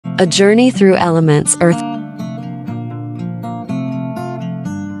a journey through elements, Earth.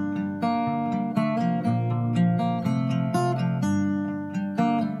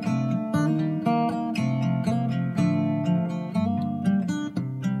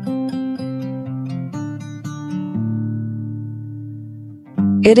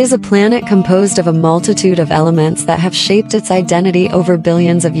 It is a planet composed of a multitude of elements that have shaped its identity over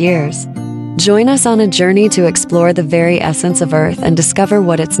billions of years. Join us on a journey to explore the very essence of Earth and discover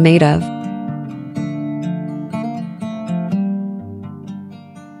what it's made of.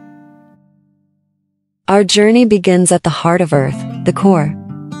 Our journey begins at the heart of Earth, the core.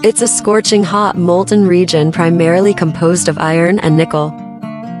 It's a scorching hot molten region primarily composed of iron and nickel.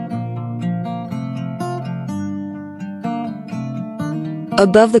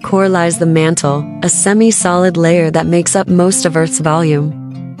 Above the core lies the mantle, a semi-solid layer that makes up most of Earth's volume.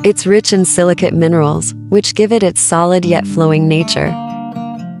 It's rich in silicate minerals, which give it its solid yet flowing nature.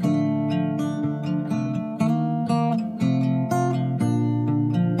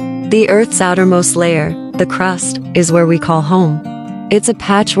 The Earth's outermost layer, the crust, is where we call home. It's a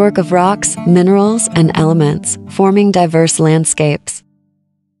patchwork of rocks, minerals, and elements, forming diverse landscapes.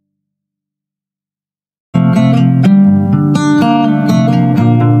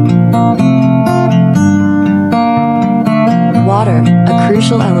 Water, a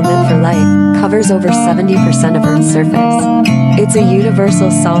crucial element for life, covers over 70% of Earth's surface. It's a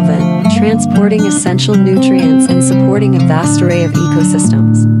universal solvent, transporting essential nutrients and supporting a vast array of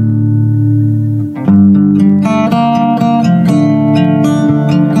ecosystems.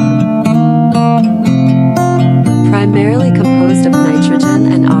 Primarily composed of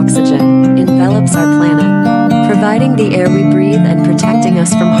nitrogen and oxygen, envelops our planet, providing the air we breathe and protecting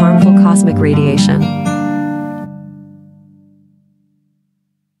us from harmful cosmic radiation.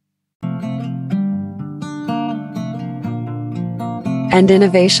 And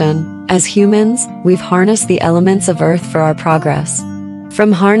innovation. As humans, we've harnessed the elements of Earth for our progress.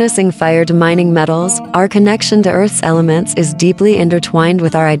 From harnessing fire to mining metals, our connection to Earth's elements is deeply intertwined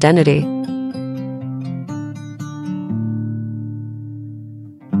with our identity.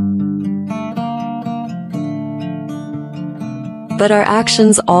 But our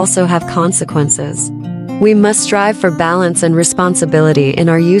actions also have consequences. We must strive for balance and responsibility in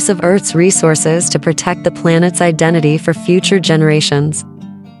our use of Earth's resources to protect the planet's identity for future generations.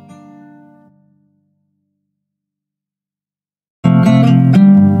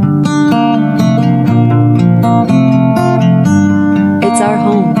 It's our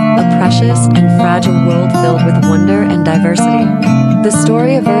home, a precious and fragile world filled with wonder and diversity. The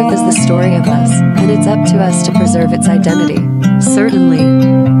story of Earth is the story of us, and it's up to us to preserve its identity. Certainly.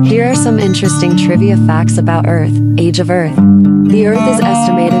 Here are some interesting trivia facts about Earth. Age of Earth. The Earth is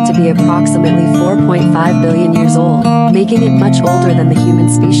estimated to be approximately 4.5 billion years old, making it much older than the human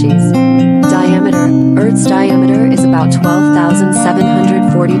species. Diameter. Earth's diameter is about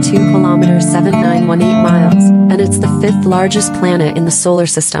 12,742 kilometers 7918 miles, and it's the fifth largest planet in the solar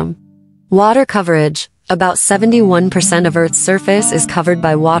system. Water coverage. About 71% of Earth's surface is covered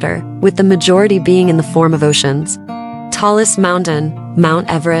by water, with the majority being in the form of oceans. Tallest mountain, Mount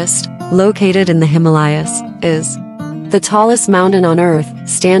Everest, located in the Himalayas, is the tallest mountain on Earth,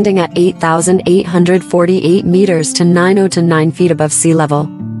 standing at 8,848 meters to 909 feet above sea level.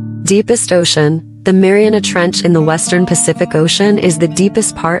 Deepest ocean. The Mariana Trench in the western Pacific Ocean is the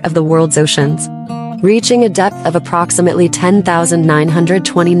deepest part of the world's oceans, reaching a depth of approximately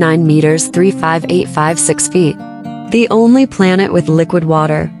 10,929 meters 35856 feet. The only planet with liquid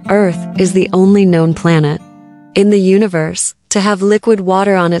water, Earth, is the only known planet in the universe to have liquid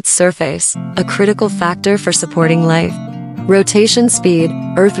water on its surface, a critical factor for supporting life. Rotation speed.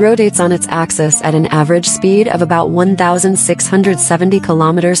 Earth rotates on its axis at an average speed of about 1,670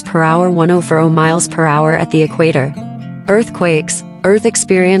 kilometers per hour 1040 miles per hour at the equator. Earthquakes. Earth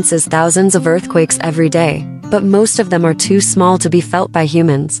experiences thousands of earthquakes every day, but most of them are too small to be felt by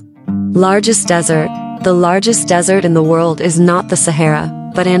humans. Largest desert. The largest desert in the world is not the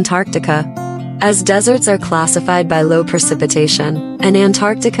Sahara, but Antarctica. As deserts are classified by low precipitation, and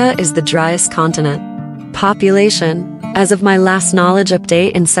Antarctica is the driest continent. Population. As of my last knowledge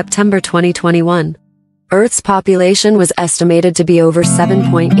update in September 2021, Earth's population was estimated to be over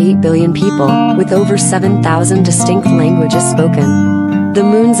 7.8 billion people, with over 7,000 distinct languages spoken. The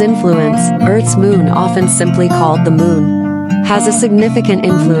moon's influence. Earth's moon, often simply called the moon, has a significant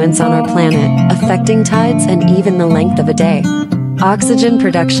influence on our planet, affecting tides and even the length of a day. Oxygen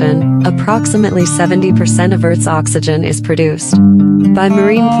production. Approximately 70% of Earth's oxygen is produced by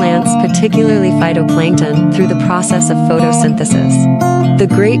marine plants, particularly phytoplankton, through the process of photosynthesis. The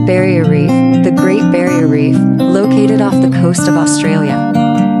Great Barrier Reef, located off the coast of Australia,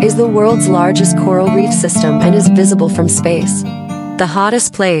 is the world's largest coral reef system and is visible from space. The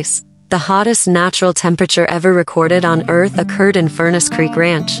hottest place, the hottest natural temperature ever recorded on Earth occurred in Furnace Creek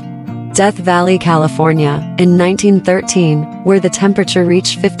Ranch, Death Valley, California, in 1913, where the temperature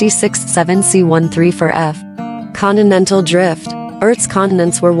reached 56.7 C-134F. Continental drift. Earth's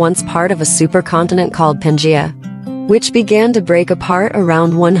continents were once part of a supercontinent called Pangaea, which began to break apart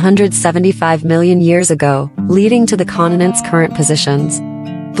around 175 million years ago, leading to the continent's current positions.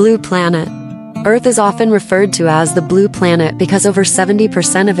 Blue planet. Earth is often referred to as the blue planet because over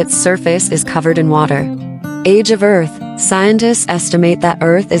 70% of its surface is covered in water. Age of Earth. Scientists estimate that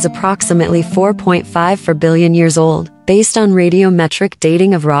Earth is approximately 4.54 billion years old, based on radiometric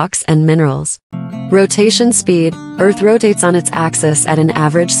dating of rocks and minerals. Rotation speed. Earth rotates on its axis at an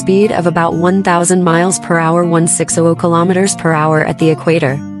average speed of about 1,000 miles per hour, 1600 kilometers per hour at the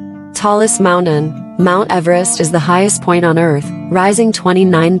equator. Tallest mountain. Mount Everest is the highest point on Earth, rising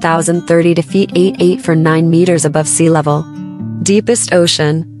 29,032 feet 88 for 9 meters above sea level. Deepest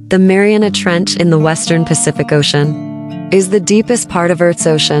ocean. The Mariana Trench in the western Pacific Ocean is the deepest part of Earth's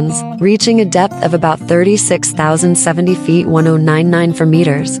oceans, reaching a depth of about 36,070 feet 1099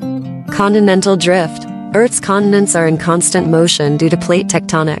 meters. Continental drift. Earth's continents are in constant motion due to plate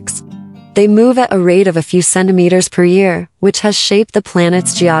tectonics. They move at a rate of a few centimeters per year, which has shaped the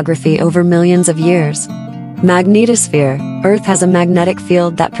planet's geography over millions of years. Magnetosphere. Earth has a magnetic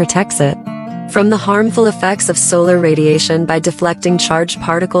field that protects it from the harmful effects of solar radiation by deflecting charged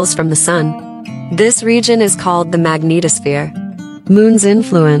particles from the sun. This region is called the magnetosphere. Moon's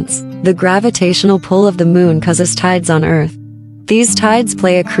influence. The gravitational pull of the moon causes tides on Earth. These tides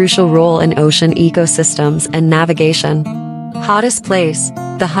play a crucial role in ocean ecosystems and navigation. Hottest place.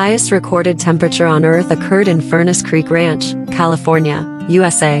 The highest recorded temperature on Earth occurred in Furnace Creek Ranch, California,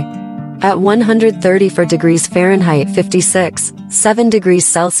 USA, at 134 degrees Fahrenheit 56.7 degrees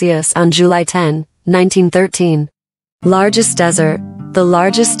Celsius on July 10, 1913. Largest desert. The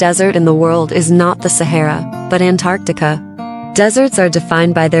largest desert in the world is not the Sahara, but Antarctica. Deserts are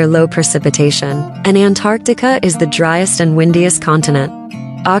defined by their low precipitation, and Antarctica is the driest and windiest continent.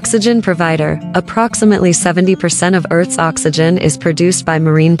 Oxygen provider. Approximately 70% of Earth's oxygen is produced by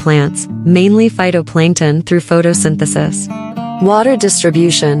marine plants, mainly phytoplankton, through photosynthesis. Water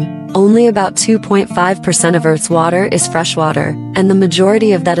distribution. Only about 2.5% of Earth's water is freshwater, and the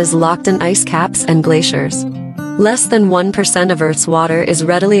majority of that is locked in ice caps and glaciers. Less than 1% of Earth's water is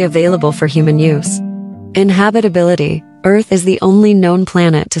readily available for human use. Inhabitability. Earth is the only known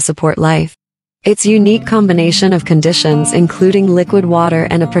planet to support life. Its unique combination of conditions, including liquid water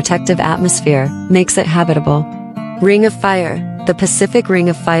and a protective atmosphere, makes it habitable. Ring of Fire. The Pacific Ring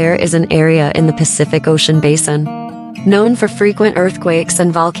of Fire is an area in the Pacific Ocean basin, known for frequent earthquakes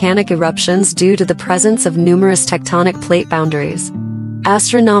and volcanic eruptions due to the presence of numerous tectonic plate boundaries.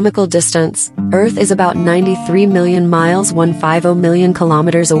 Astronomical distance. Earth is about 93 million miles 150 million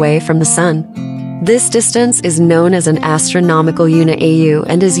kilometers away from the Sun. This distance is known as an astronomical unit AU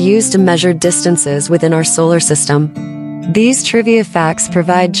and is used to measure distances within our solar system. These trivia facts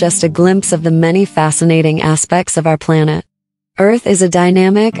provide just a glimpse of the many fascinating aspects of our planet. Earth is a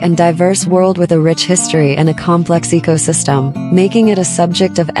dynamic and diverse world with a rich history and a complex ecosystem, making it a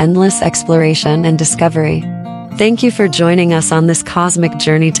subject of endless exploration and discovery. Thank you for joining us on this cosmic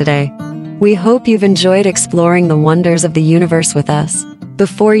journey today. We hope you've enjoyed exploring the wonders of the universe with us.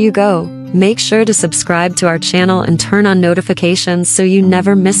 Before you go, make sure to subscribe to our channel and turn on notifications so you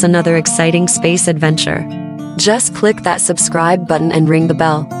never miss another exciting space adventure. Just click that subscribe button and ring the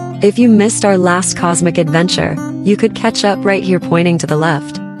bell. If you missed our last cosmic adventure, you could catch up right here pointing to the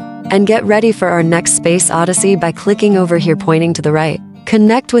left. And get ready for our next space odyssey by clicking over here pointing to the right.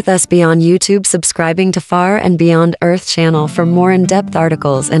 Connect with us beyond YouTube, subscribing to Far and Beyond Earth channel for more in-depth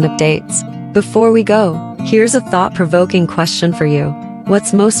articles and updates. Before we go, here's a thought-provoking question for you.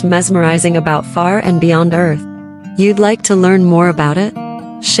 What's most mesmerizing about Far and Beyond Earth? You'd like to learn more about it?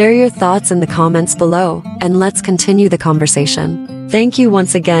 Share your thoughts in the comments below, and let's continue the conversation. Thank you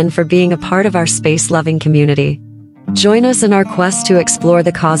once again for being a part of our space-loving community. Join us in our quest to explore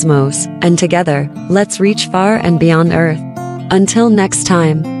the cosmos, and together, let's reach far and beyond Earth. Until next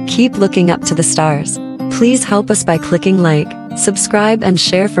time, keep looking up to the stars. Please help us by clicking like, subscribe and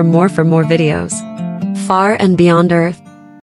share for more videos. Far and Beyond Earth.